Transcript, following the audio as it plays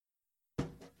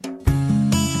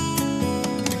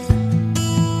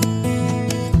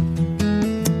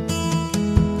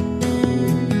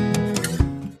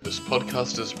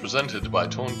podcast is presented by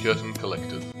Torn Curtain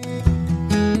Collective.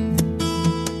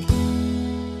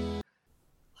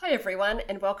 Hi everyone,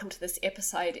 and welcome to this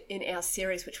episode in our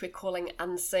series which we're calling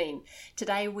Unseen.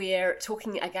 Today we're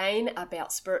talking again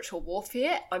about spiritual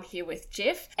warfare. I'm here with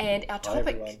Jeff, and our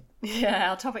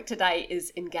topic today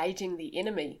is engaging the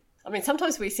enemy. I mean,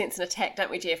 sometimes we sense an attack,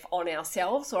 don't we, Jeff, on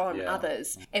ourselves or on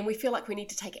others, and we feel like we need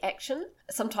to take action.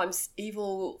 Sometimes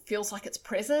evil feels like it's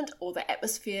present, or the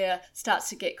atmosphere starts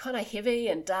to get kind of heavy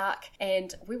and dark,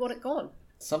 and we want it gone.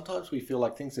 Sometimes we feel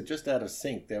like things are just out of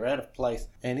sync, they're out of place,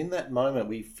 and in that moment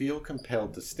we feel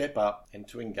compelled to step up and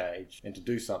to engage and to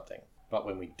do something. But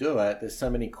when we do it, there's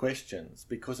so many questions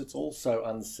because it's all so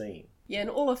unseen. Yeah, and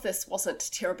all of this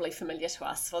wasn't terribly familiar to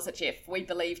us, was it, Jeff? We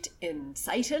believed in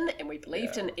Satan and we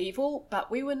believed in evil, but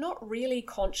we were not really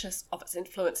conscious of its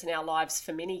influence in our lives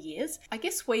for many years. I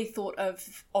guess we thought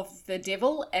of the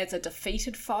devil as a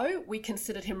defeated foe. We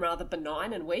considered him rather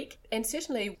benign and weak, and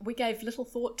certainly we gave little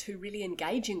thought to really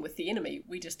engaging with the enemy.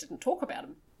 We just didn't talk about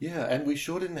him. Yeah, and we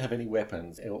sure didn't have any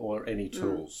weapons or any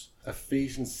tools.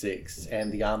 Ephesians 6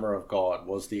 and the armour of God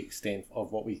was the extent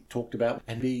of what we talked about.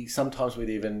 And sometimes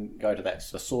we'd even go to that,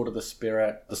 the sword of the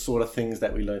Spirit, the sort of things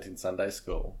that we learnt in Sunday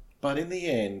school. But in the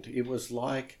end, it was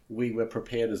like we were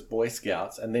prepared as Boy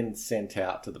Scouts and then sent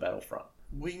out to the battlefront.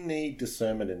 We need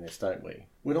discernment in this, don't we?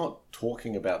 We're not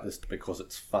talking about this because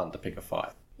it's fun to pick a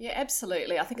fight. Yeah,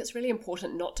 absolutely. I think it's really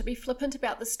important not to be flippant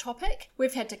about this topic.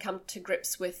 We've had to come to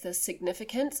grips with the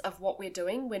significance of what we're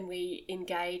doing when we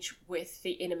engage with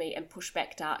the enemy and push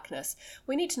back darkness.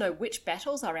 We need to know which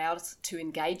battles are ours to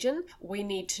engage in. We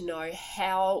need to know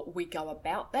how we go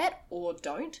about that or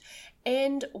don't.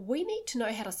 And we need to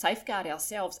know how to safeguard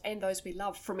ourselves and those we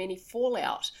love from any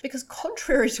fallout. Because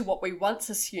contrary to what we once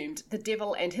assumed, the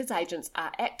devil and his agents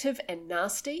are active and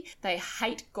nasty. They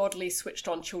hate godly,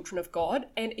 switched-on children of God,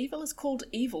 and evil is called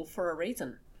evil for a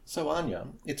reason. So Anya,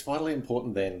 it's vitally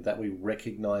important then that we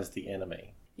recognise the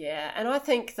enemy. Yeah, and I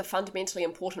think the fundamentally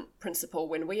important principle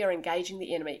when we are engaging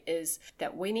the enemy is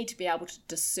that we need to be able to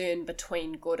discern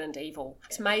between good and evil.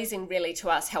 It's amazing really to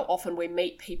us how often we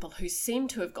meet people who seem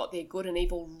to have got their good and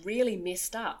evil really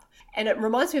messed up. And it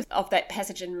reminds me of that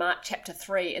passage in Mark chapter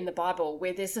 3 in the Bible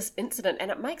where there's this incident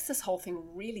and it makes this whole thing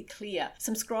really clear.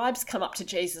 Some scribes come up to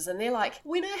Jesus and they're like,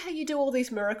 we know how you do all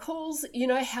these miracles. You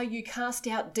know how you cast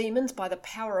out demons by the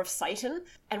power of Satan.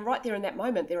 And right there in that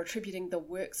moment, they're attributing the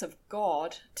works of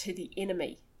God to the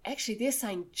enemy. Actually, they're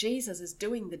saying Jesus is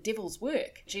doing the devil's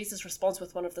work. Jesus responds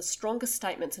with one of the strongest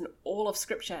statements in all of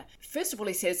Scripture. First of all,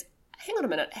 he says, hang on a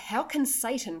minute, how can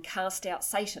Satan cast out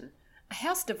Satan? A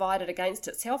house divided against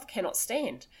itself cannot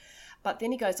stand. But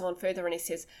then he goes on further and he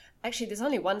says, actually, there's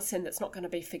only one sin that's not going to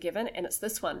be forgiven, and it's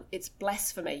this one. It's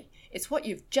blasphemy. It's what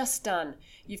you've just done.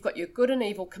 You've got your good and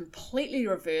evil completely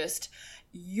reversed.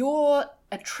 You're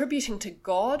attributing to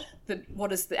God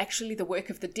what is actually the work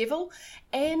of the devil,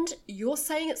 and you're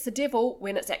saying it's the devil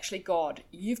when it's actually God.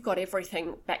 You've got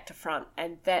everything back to front,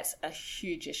 and that's a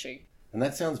huge issue. And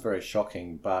that sounds very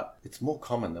shocking, but it's more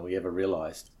common than we ever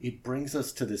realised. It brings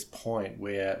us to this point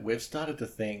where we've started to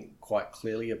think quite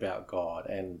clearly about God,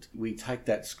 and we take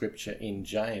that scripture in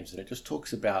James, and it just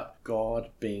talks about God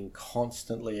being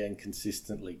constantly and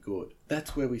consistently good.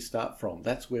 That's where we start from.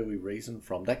 That's where we reason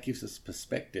from. That gives us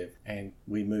perspective, and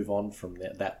we move on from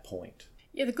that point.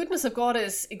 Yeah, the goodness of God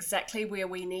is exactly where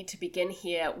we need to begin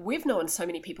here. We've known so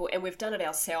many people, and we've done it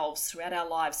ourselves throughout our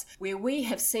lives, where we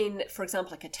have seen, for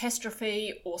example, a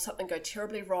catastrophe or something go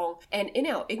terribly wrong, and in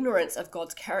our ignorance of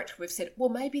God's character, we've said, well,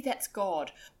 maybe that's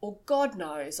God, or God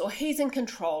knows, or He's in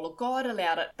control, or God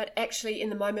allowed it, but actually in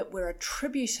the moment we're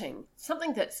attributing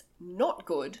something that's not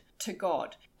good to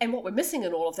God. And what we're missing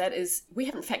in all of that is we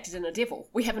haven't factored in a devil.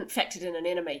 We haven't factored in an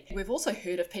enemy. We've also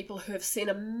heard of people who have seen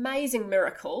amazing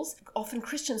miracles. Often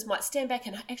Christians might stand back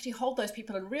and actually hold those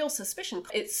people in real suspicion.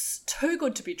 It's too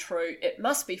good to be true. It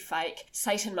must be fake.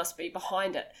 Satan must be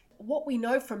behind it. What we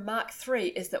know from Mark 3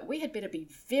 is that we had better be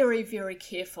very, very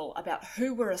careful about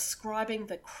who we're ascribing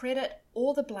the credit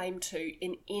or the blame to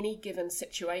in any given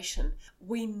situation.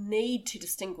 We need to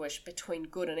distinguish between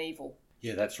good and evil.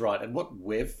 Yeah, that's right. And what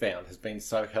we've found has been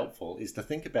so helpful is to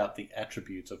think about the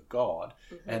attributes of God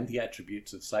and the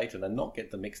attributes of Satan and not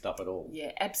get them mixed up at all.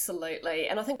 Yeah, absolutely.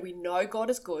 And I think we know God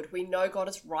is good. We know God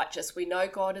is righteous. We know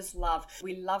God is love.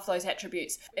 We love those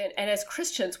attributes. And as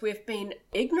Christians, we've been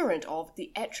ignorant of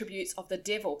the attributes of the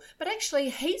devil. But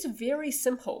actually, he's very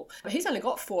simple. He's only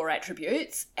got 4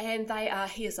 attributes, and they are,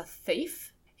 he is a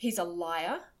thief, he's a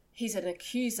liar, he's an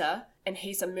accuser, and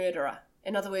he's a murderer.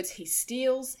 In other words, he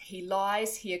steals, he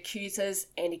lies, he accuses,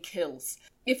 and he kills.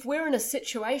 if we're in a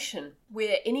situation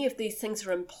where any of these things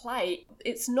are in play,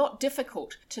 it's not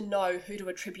difficult to know who to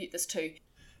attribute this to.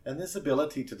 And this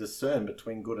ability to discern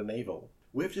between good and evil,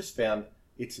 we've just found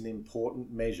it's an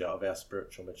important measure of our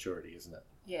spiritual maturity, isn't it?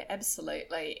 Yeah,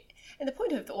 absolutely. And the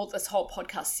point of all this whole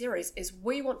podcast series is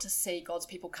we want to see God's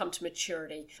people come to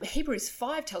maturity. Hebrews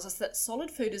 5 tells us that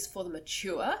solid food is for the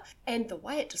mature, and the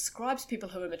way it describes people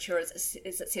who are mature is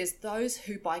it says those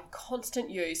who by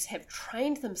constant use have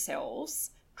trained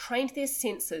themselves, trained their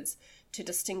senses to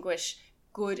distinguish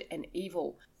good and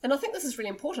evil. And I think this is really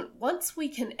important. Once we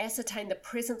can ascertain the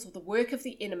presence or the work of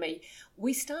the enemy,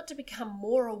 we start to become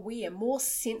more aware, more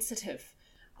sensitive.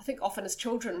 I think often as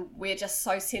children, we're just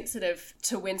so sensitive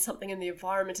to when something in the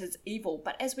environment is evil.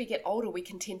 But as we get older, we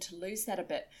can tend to lose that a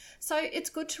bit. So it's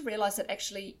good to realise that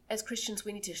actually, as Christians,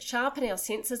 we need to sharpen our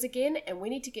senses again, and we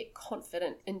need to get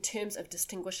confident in terms of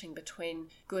distinguishing between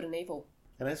good and evil.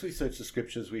 And as we search the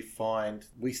scriptures, we find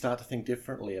we start to think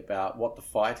differently about what the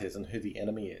fight is and who the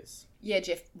enemy is. Yeah,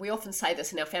 Jeff, we often say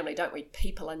this in our family, don't we?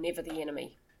 People are never the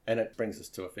enemy. And it brings us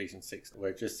to Ephesians 6, where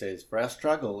it just says, "For our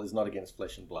struggle is not against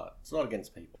flesh and blood." It's not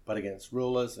against people, but against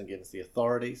rulers, against the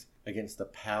authorities, against the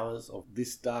powers of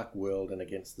this dark world, and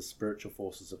against the spiritual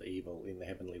forces of evil in the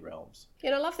heavenly realms.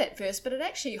 Yeah, and I love that verse, but it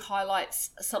actually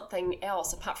highlights something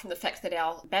else, apart from the fact that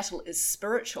our battle is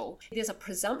spiritual. There's a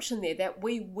presumption there that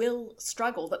we will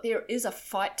struggle, that there is a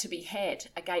fight to be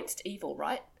had against evil,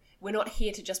 right? We're not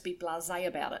here to just be blasé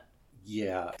about it.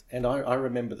 Yeah, and I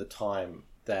remember the time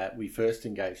that we first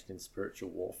engaged in spiritual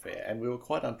warfare, and we were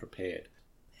quite unprepared.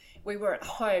 We were at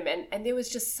home, and there was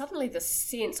just suddenly this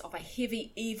sense of a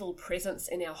heavy evil presence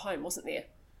in our home, wasn't there?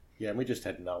 Yeah, and we just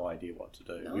had no idea what to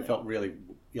do. No. We felt really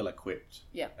ill-equipped,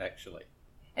 Yeah. actually.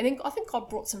 And then I think God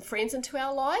brought some friends into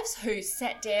our lives who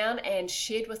sat down and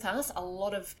shared with us a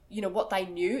lot of, what they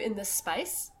knew in this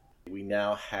space. We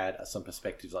now had some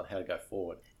perspectives on how to go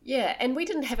forward. Yeah, and we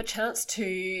didn't have a chance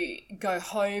to go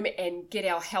home and get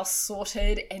our house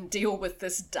sorted and deal with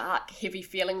this dark, heavy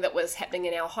feeling that was happening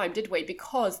in our home, did we?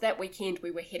 Because that weekend we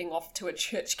were heading off to a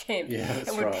church camp. Yeah, that's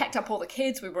and we right. packed up all the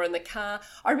kids, we were in the car.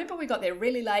 I remember we got there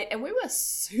really late and we were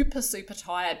super, super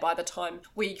tired by the time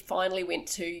we finally went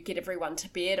to get everyone to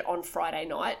bed on Friday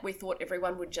night. We thought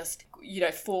everyone would just,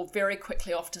 fall very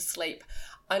quickly off to sleep.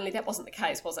 Only that wasn't the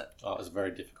case, was it? Oh, it was a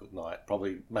very difficult night.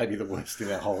 Maybe the worst in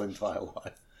our whole entire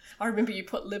life. I remember you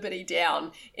put Liberty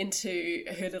down into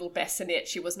her little bassinet.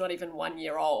 She was not even 1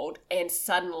 year old. And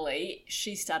suddenly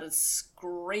she started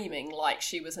screaming like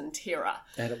she was in terror.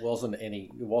 And it wasn't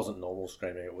normal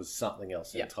screaming. It was something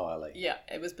else entirely. Yeah,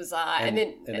 it was bizarre. And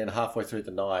then halfway through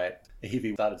the night,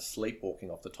 Evie started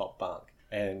sleepwalking off the top bunk.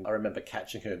 And I remember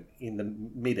catching her in the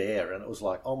mid-air, and it was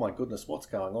like, oh my goodness, what's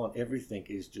going on? Everything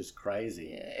is just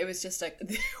crazy. Yeah, it was just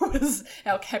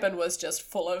our cabin was just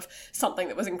full of something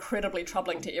that was incredibly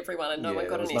troubling to everyone, and no one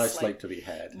got any sleep. There was no sleep to be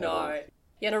had. No.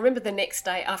 Yeah, and I remember the next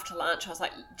day after lunch, I was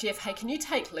like, Jeff, hey, can you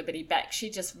take Liberty back? She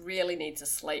just really needs a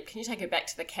sleep. Can you take her back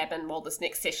to the cabin while this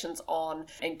next session's on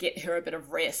and get her a bit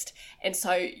of rest? And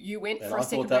so you went for a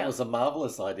second round. I thought that was a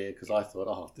marvellous idea, because I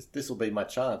thought, this will be my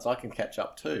chance. I can catch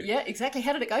up too. Yeah, exactly.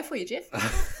 How did it go for you,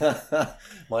 Jeff?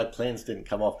 My plans didn't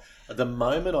come off. The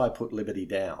moment I put Liberty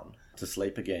down to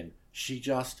sleep again, she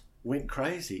just went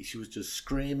crazy. She was just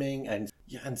screaming, and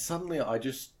suddenly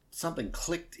something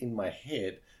clicked in my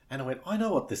head. And I went, I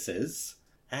know what this is.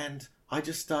 And I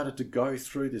just started to go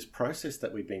through this process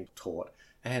that we've been taught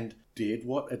and did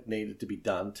what it needed to be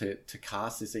done to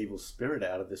cast this evil spirit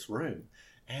out of this room.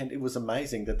 And it was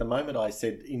amazing that the moment I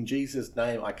said, in Jesus'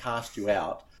 name, I cast you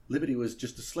out, Liberty was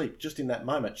just asleep. Just in that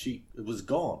moment, she was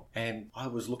gone. And I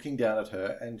was looking down at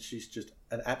her, and she's just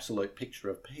an absolute picture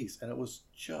of peace. And it was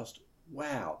just,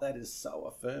 wow, that is so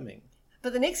affirming.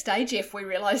 But the next day, Jeff, we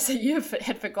realised that you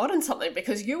had forgotten something,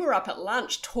 because you were up at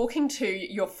lunch talking to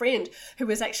your friend who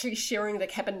was actually sharing the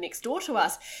cabin next door to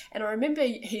us. And I remember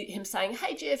him saying,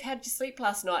 hey, Jeff, how did you sleep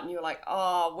last night? And you were like,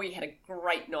 oh, we had a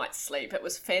great night's sleep. It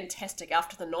was fantastic.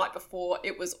 After the night before,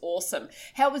 it was awesome.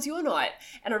 How was your night?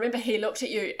 And I remember he looked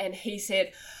at you and he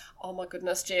said, oh my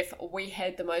goodness, Jeff, we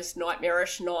had the most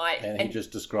nightmarish night. And he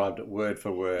just described it word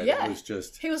for word. Yeah. It was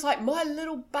just... He was like, my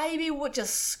little baby would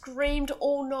just screamed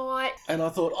all night. And I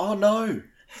thought, oh no,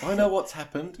 I know what's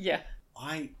happened. Yeah.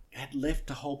 I had left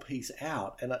the whole piece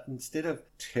out. And instead of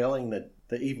telling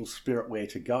the evil spirit where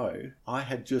to go, I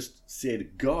had just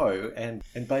said go. And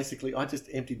basically I just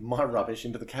emptied my rubbish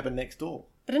into the cabin next door.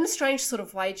 But in a strange sort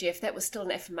of way, Jeff, that was still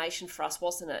an affirmation for us,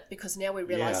 wasn't it? Because now we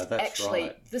realise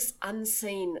this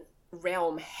unseen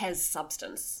realm has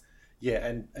substance.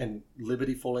 Yeah, and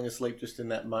Liberty falling asleep just in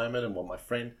that moment, and what my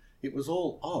friend It was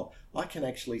all, I can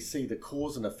actually see the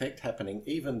cause and effect happening,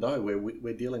 even though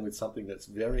we're dealing with something that's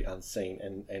very unseen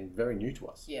and very new to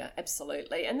us. Yeah,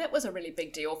 absolutely. And that was a really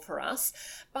big deal for us.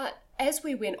 But as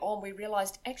we went on, we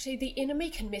realised actually the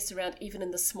enemy can mess around even in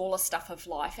the smaller stuff of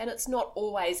life, and it's not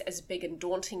always as big and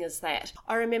daunting as that.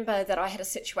 I remember that I had a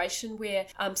situation where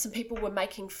some people were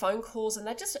making phone calls, and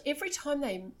they just, every time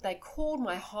they called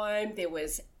my home, there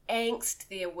was angst,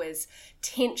 there was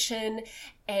tension,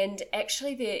 and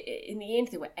actually in the end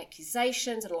there were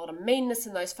accusations and a lot of meanness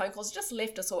in those phone calls. It just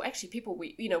left us all, actually people,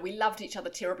 we loved each other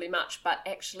terribly much, but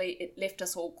actually it left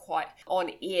us all quite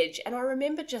on edge. And I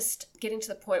remember just getting to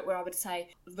the point where I would say,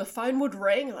 the phone would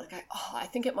ring and I'd go, I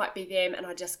think it might be them, and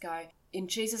I'd just go, in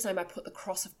Jesus' name, I put the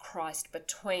cross of Christ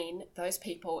between those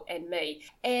people and me.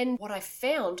 And what I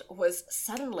found was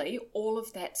suddenly all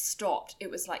of that stopped.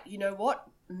 It was like, you know what?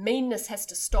 Meanness has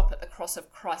to stop at the cross of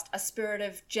Christ. A spirit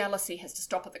of jealousy has to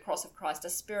stop at the cross of Christ. A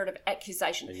spirit of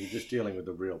accusation. And you're just dealing with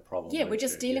the real problem. Yeah, we're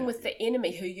just dealing with the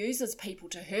enemy who uses people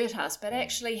to hurt us. But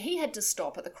actually, he had to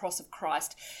stop at the cross of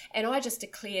Christ. And I just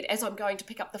declared, as I'm going to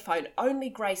pick up the phone, only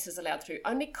grace is allowed through.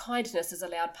 Only kindness is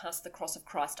allowed past the cross of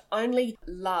Christ. Only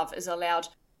love is allowed.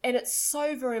 And it's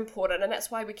so very important. And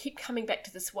that's why we keep coming back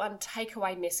to this one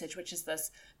takeaway message, which is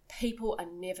this: people are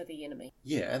never the enemy.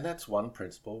 Yeah, and that's one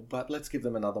principle, but let's give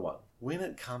them another one. When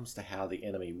it comes to how the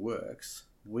enemy works,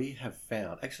 we have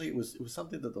found, actually it was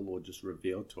something that the Lord just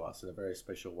revealed to us in a very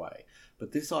special way,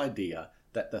 but this idea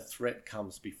that the threat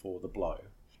comes before the blow.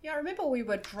 Yeah, I remember we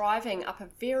were driving up a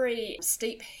very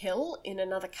steep hill in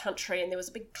another country, and there was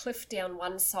a big cliff down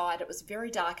one side. It was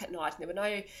very dark at night and there were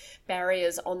no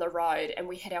barriers on the road, and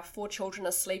we had our 4 children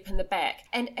asleep in the back.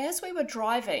 And as we were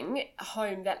driving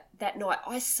home that night,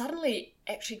 I suddenly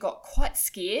actually got quite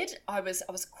scared. I was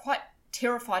quite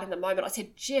terrified in the moment. I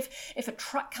said, Jeff, if a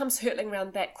truck comes hurtling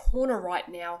around that corner right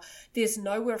now, there's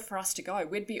nowhere for us to go.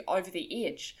 We'd be over the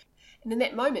edge. And in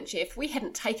that moment, Jeff, we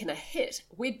hadn't taken a hit.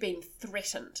 We'd been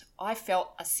threatened. I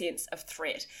felt a sense of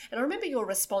threat. And I remember your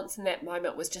response in that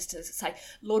moment was just to say,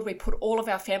 Lord, we put all of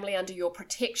our family under your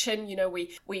protection.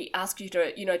 We ask you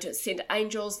to send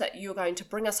angels, that you're going to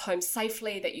bring us home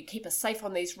safely, that you keep us safe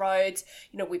on these roads.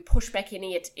 We push back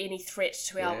any threat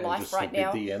to our life right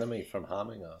now. The enemy from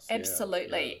harming us.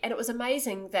 Absolutely. Yeah. And it was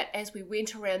amazing that as we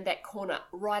went around that corner,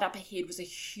 right up ahead was a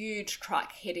huge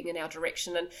truck heading in our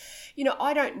direction. And,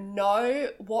 I don't know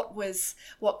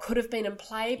what could have been in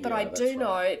play, but I do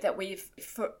know that we've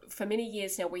for many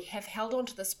years now we have held on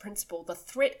to this principle: the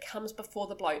threat comes before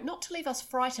the blow, not to leave us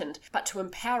frightened, but to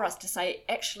empower us to say,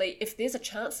 actually, if there's a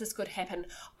chance this could happen,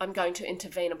 I'm going to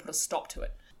intervene and put a stop to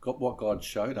it. What God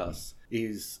showed us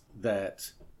is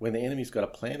that when the enemy's got a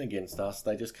plan against us,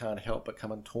 they just can't help but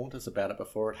come and taunt us about it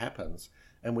before it happens.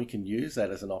 And we can use that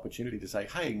as an opportunity to say,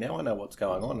 hey, now I know what's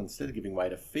going on. Instead of giving way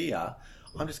to fear,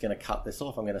 I'm just going to cut this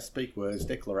off. I'm going to speak words,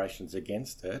 declarations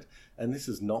against it, and this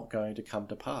is not going to come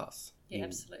to pass. Yeah,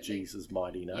 absolutely. Jesus'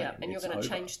 mighty name. Yeah, and you're going to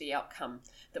change the outcome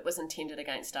that was intended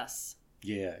against us.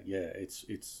 Yeah.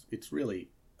 It's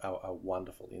really a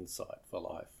wonderful insight for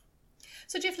life.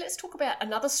 So Jeff, let's talk about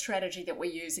another strategy that we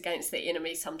use against the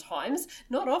enemy sometimes.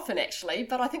 Not often actually,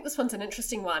 but I think this one's an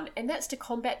interesting one, and that's to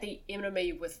combat the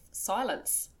enemy with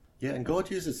silence. Yeah, and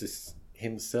God uses this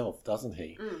himself, doesn't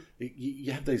he?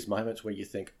 You have these moments where you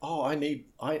think, I need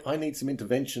some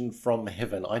intervention from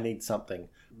heaven. I need something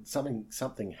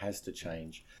has to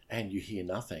change, and you hear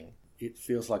nothing. It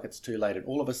feels like it's too late, and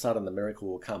all of a sudden the miracle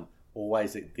will come,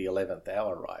 always at the 11th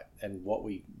hour, right? And what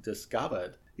we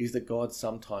discovered is that God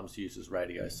sometimes uses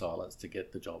radio silence to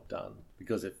get the job done,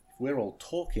 because if we're all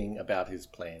talking about his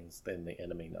plans, then the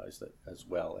enemy knows that as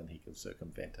well, and he can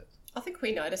circumvent it. I think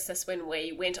we noticed this when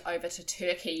we went over to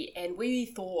Turkey, and we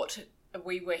thought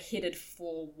we were headed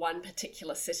for one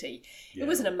particular city. Yeah. It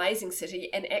was an amazing city,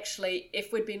 and actually,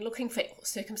 if we'd been looking for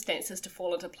circumstances to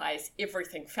fall into place,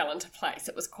 everything fell into place.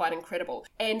 It was quite incredible.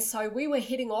 And so we were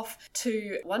heading off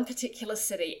to one particular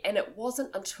city, and it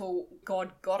wasn't until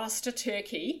God got us to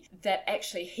Turkey that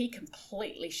actually he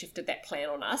completely shifted that plan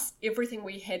on us. Everything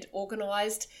we had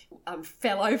organised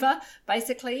fell over,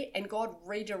 basically, and God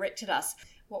redirected us.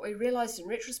 What we realised in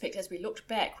retrospect as we looked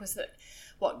back was that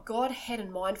what God had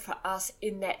in mind for us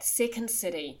in that second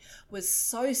city was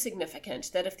so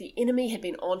significant that if the enemy had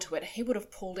been onto it, he would have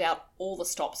pulled out all the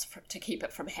stops to keep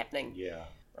it from happening. Yeah.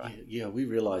 Right. Yeah, we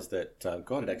realised that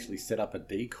God had actually set up a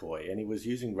decoy, and he was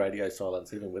using radio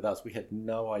silence even with us. We had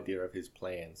no idea of his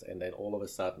plans, and then all of a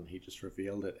sudden he just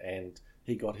revealed it, and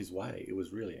he got his way. It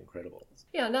was really incredible.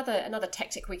 Yeah, another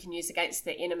tactic we can use against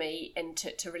the enemy and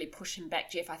to really push him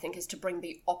back, Jeff, I think, is to bring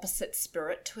the opposite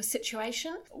spirit to a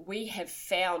situation. We have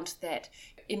found that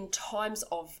in times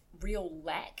of real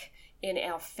lack in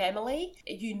our family,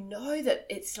 you know that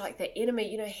it's like the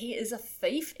enemy, he is a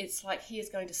thief. It's like he is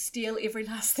going to steal every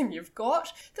last thing you've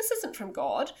got. This isn't from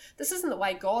God. This isn't the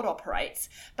way God operates.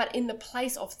 But in the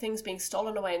place of things being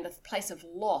stolen away, in the place of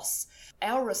loss,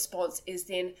 our response is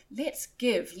then, let's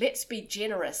give, let's be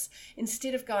generous.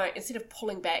 Instead of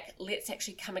pulling back, let's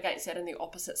actually come against that in the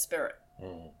opposite spirit.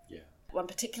 Yeah. One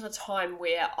particular time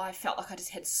where I felt like I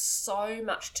just had so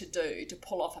much to do to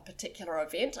pull off a particular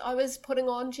event I was putting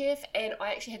on, Jeff, and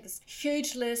I actually had this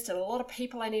huge list and a lot of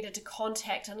people I needed to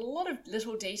contact and a lot of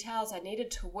little details I needed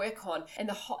to work on,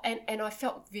 and I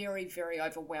felt very, very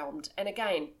overwhelmed. And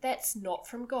again, that's not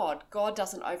from God. God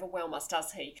doesn't overwhelm us,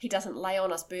 does he? He doesn't lay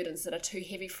on us burdens that are too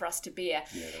heavy for us to bear.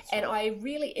 Yeah, and right. I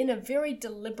really, in a very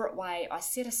deliberate way, I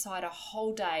set aside a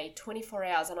whole day, 24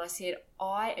 hours, and I said,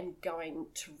 I am going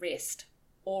to rest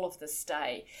all of this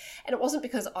day. And it wasn't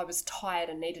because I was tired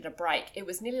and needed a break. It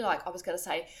was nearly like I was going to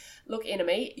say, look,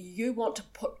 enemy, you want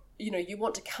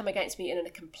to come against me in a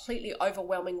completely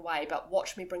overwhelming way, but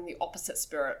watch me bring the opposite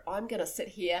spirit. I'm going to sit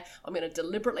here. I'm going to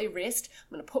deliberately rest.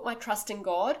 I'm going to put my trust in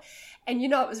God. And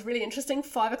it was really interesting.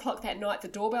 5:00 that night, the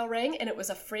doorbell rang and it was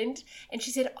a friend. And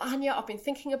she said, Anya, I've been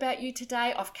thinking about you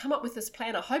today. I've come up with this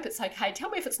plan. I hope it's okay.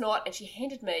 Tell me if it's not. And she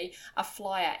handed me a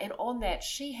flyer. And on that,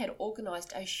 she had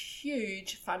organised a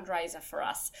huge fundraiser for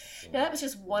us. Now, that was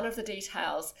just one of the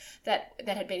details that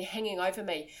had been hanging over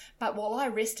me. But while I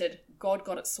rested, God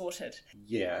got it sorted.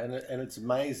 Yeah, and it's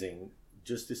amazing,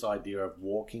 just this idea of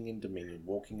walking in dominion,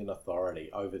 walking in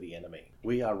authority over the enemy.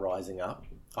 We are rising up.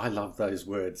 I love those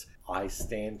words. I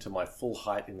stand to my full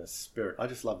height in the spirit. I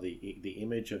just love the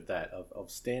image of that, of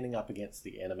standing up against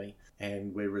the enemy,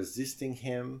 and we're resisting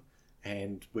him,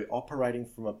 and we're operating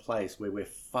from a place where we're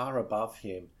far above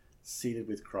him, seated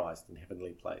with Christ in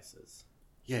heavenly places.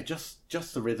 Yeah, just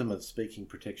the rhythm of speaking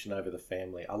protection over the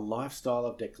family, a lifestyle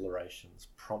of declarations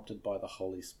prompted by the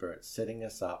Holy Spirit, setting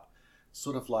us up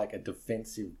sort of like a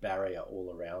defensive barrier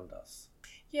all around us.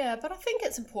 Yeah, but I think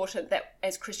it's important that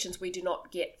as Christians we do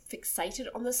not get fixated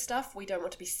on this stuff. We don't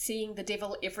want to be seeing the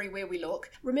devil everywhere we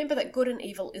look. Remember that good and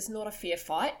evil is not a fair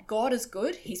fight. God is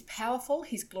good, he's powerful,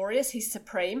 he's glorious, he's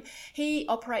supreme. He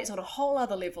operates on a whole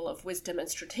other level of wisdom and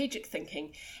strategic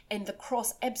thinking, and the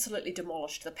cross absolutely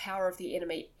demolished the power of the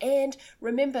enemy. And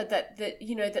remember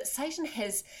that Satan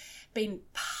has been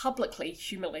publicly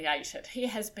humiliated. He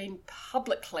has been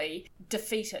publicly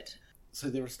defeated. So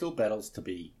there are still battles to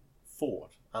be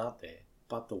fought, aren't there?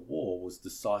 But the war was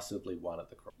decisively won at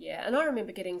the cross. Yeah, and I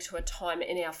remember getting to a time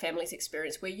in our family's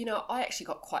experience where, I actually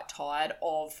got quite tired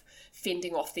of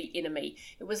fending off the enemy.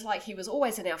 It was like he was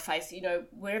always in our face,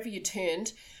 wherever you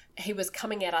turned, he was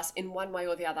coming at us in one way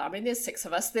or the other. I mean, there's 6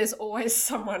 of us. There's always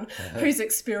someone who's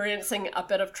experiencing a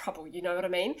bit of trouble, you know what I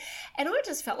mean? And I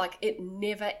just felt like it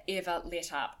never, ever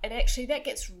let up. And actually, that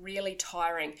gets really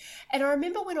tiring. And I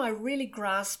remember when I really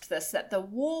grasped this, that the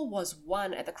war was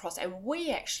won at the cross, and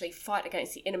we actually fight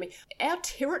against the enemy. Our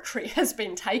territory has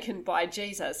been taken by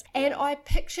Jesus. And I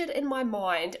pictured in my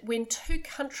mind when 2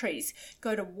 countries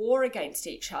go to war against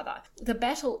each other, the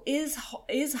battle is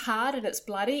hard and it's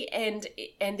bloody, and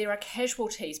there are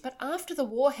casualties, but after the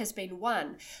war has been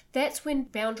won, that's when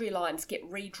boundary lines get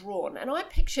redrawn. And I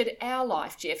pictured our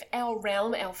life, Jeff, our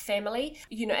realm, our family,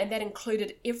 and that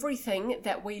included everything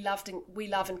that we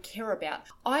love and care about.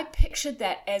 I pictured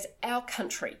that as our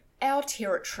country, our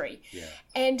territory. Yeah.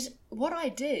 And what I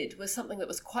did was something that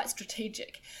was quite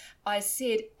strategic. I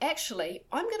said, actually,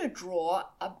 I'm going to draw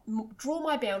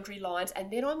my boundary lines,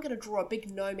 and then I'm going to draw a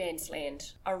big no man's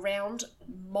land around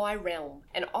my realm.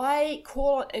 And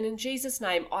in Jesus'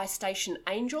 name, I station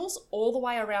angels all the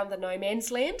way around the no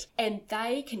man's land, and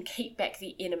they can keep back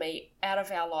the enemy out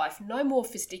of our life. No more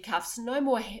fisticuffs, no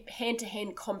more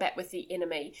hand-to-hand combat with the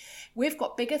enemy. We've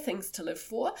got bigger things to live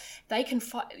for. They can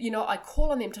fight, I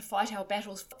call on them to fight our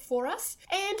battles for us.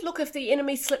 And look, if the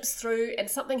enemy slips through and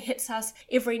something hits us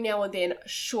every now and then,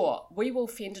 sure, we will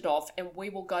fend it off and we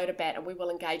will go to bat and we will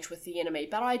engage with the enemy.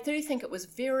 But I do think it was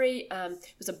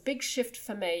it was a big shift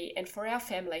for me and for our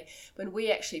family when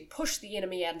we actually pushed the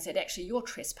enemy out and said, actually, you're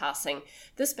trespassing.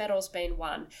 This battle's been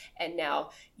won, and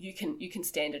now you can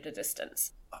stand at a distance.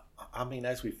 I mean,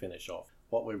 as we finish off,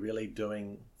 what we're really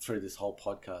doing through this whole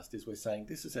podcast is we're saying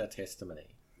this is our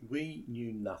testimony. We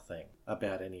knew nothing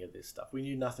about any of this stuff. We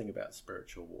knew nothing about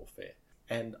spiritual warfare.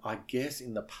 And I guess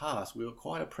in the past, we were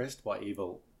quite oppressed by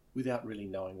evil without really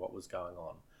knowing what was going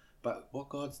on. But what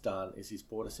God's done is he's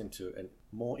brought us into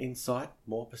more insight,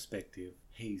 more perspective.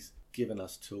 He's given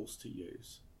us tools to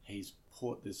use. He's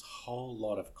put this whole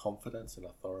lot of confidence and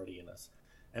authority in us.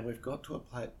 And we've got to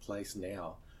a place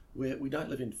now where we don't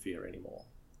live in fear anymore.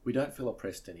 we don't feel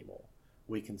oppressed anymore.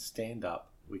 We can stand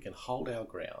up, we can hold our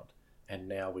ground, and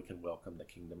now we can welcome the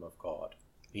kingdom of God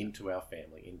into our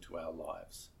family, into our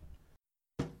lives.